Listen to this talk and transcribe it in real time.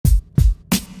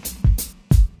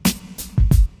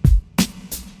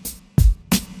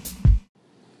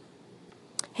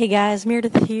Hey guys,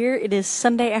 Meredith here. It is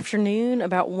Sunday afternoon,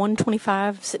 about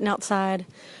 1:25, sitting outside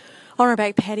on our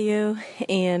back patio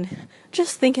and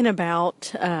just thinking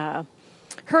about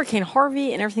Hurricane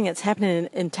Harvey and everything that's happening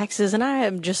in Texas. And I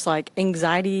am just like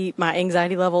my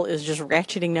anxiety level is just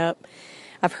ratcheting up.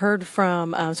 I've heard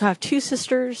from, so I have two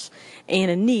sisters and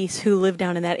a niece who live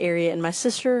down in that area. And my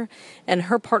sister and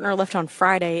her partner left on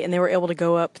Friday and they were able to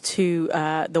go up to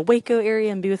the Waco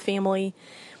area and be with family.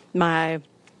 My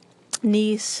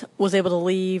niece was able to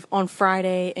leave on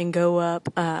Friday and go up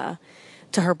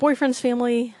to her boyfriend's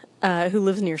family, who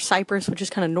lives near Cypress, which is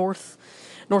kind of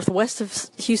northwest of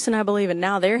Houston, I believe. And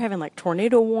now they're having like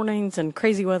tornado warnings and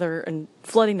crazy weather and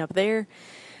flooding up there.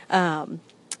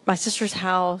 My sister's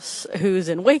house, who's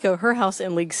in Waco, her house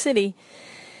in League City,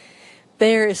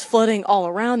 there is flooding all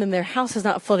around them. Their house is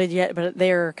not flooded yet, but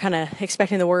they're kind of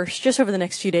expecting the worst just over the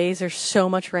next few days. There's so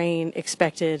much rain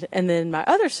expected. And then my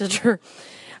other sister,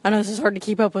 I know this is hard to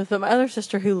keep up with, but my other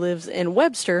sister who lives in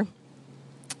Webster,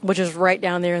 which is right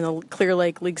down there in the Clear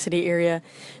Lake, League City area,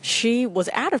 she was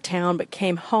out of town but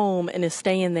came home and is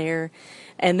staying there.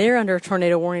 And they're under a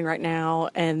tornado warning right now,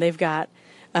 and they've got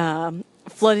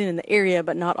flooding in the area,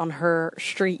 but not on her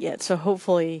street yet. So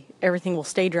hopefully everything will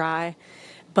stay dry.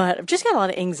 But I've just got a lot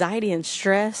of anxiety and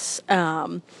stress.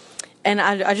 And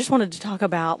I just wanted to talk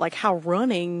about like how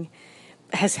running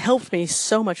has helped me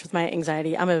so much with my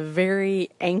anxiety. I'm a very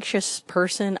anxious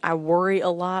person. I worry a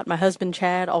lot. My husband,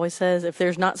 Chad, always says if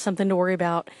there's not something to worry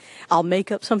about, I'll make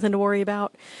up something to worry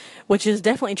about, which is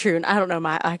definitely true. And I don't know,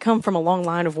 I come from a long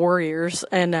line of warriors,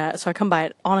 and so I come by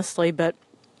it honestly, but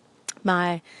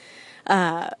I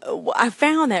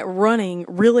found that running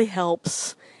really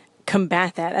helps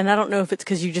combat that. And I don't know if it's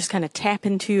because you just kind of tap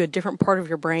into a different part of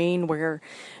your brain where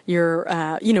you're,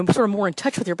 sort of more in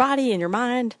touch with your body and your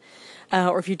mind.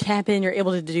 Or if you tap in, you're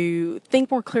able to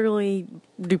think more clearly,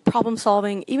 do problem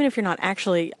solving, even if you're not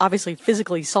actually, obviously,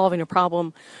 physically solving a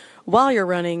problem while you're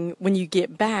running. When you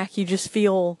get back, you just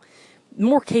feel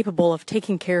more capable of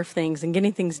taking care of things and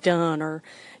getting things done, or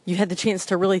you had the chance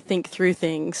to really think through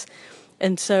things.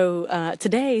 And so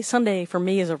today, Sunday, for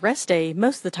me is a rest day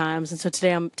most of the times. And so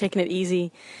today I'm taking it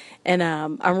easy. And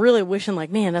I'm really wishing,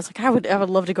 like, man, that's like I would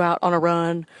love to go out on a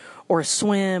run or a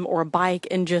swim or a bike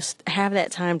and just have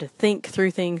that time to think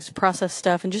through things, process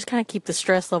stuff, and just kind of keep the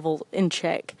stress level in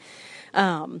check.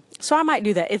 So I might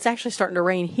do that. It's actually starting to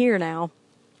rain here now,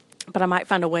 but I might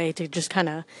find a way to just kind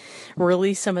of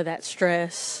release some of that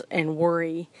stress and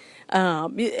worry.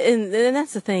 And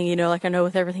that's the thing, like I know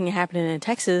with everything happening in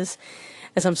Texas,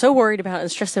 as I'm so worried about it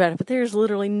and stressed about it, but there's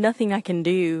literally nothing I can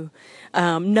do,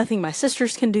 nothing my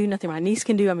sisters can do, nothing my niece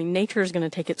can do. I mean, nature is going to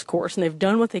take its course, and they've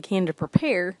done what they can to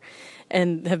prepare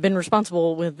and have been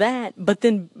responsible with that. But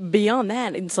then beyond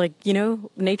that, it's like,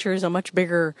 nature is a much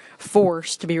bigger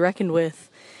force to be reckoned with.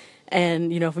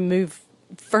 And, if we move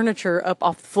furniture up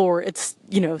off the floor, it's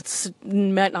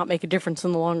might not make a difference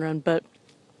in the long run, but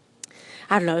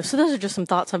I don't know. So those are just some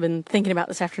thoughts I've been thinking about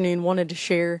this afternoon, wanted to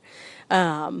share.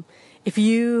 If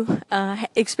you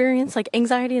experience like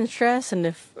anxiety and stress, and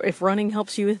if running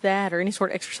helps you with that or any sort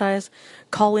of exercise,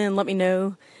 call in, let me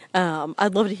know.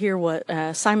 I'd love to hear what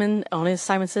Simon on his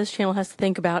Simon Says channel has to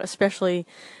think about, especially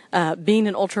being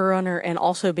an ultra runner and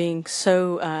also being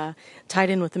so tied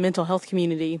in with the mental health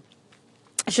community.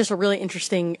 It's just a really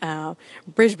interesting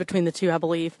bridge between the two, I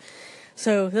believe.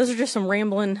 So those are just some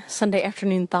rambling Sunday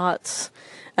afternoon thoughts.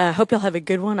 Hope y'all have a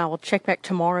good one. I will check back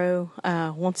tomorrow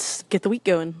once get the week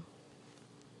going.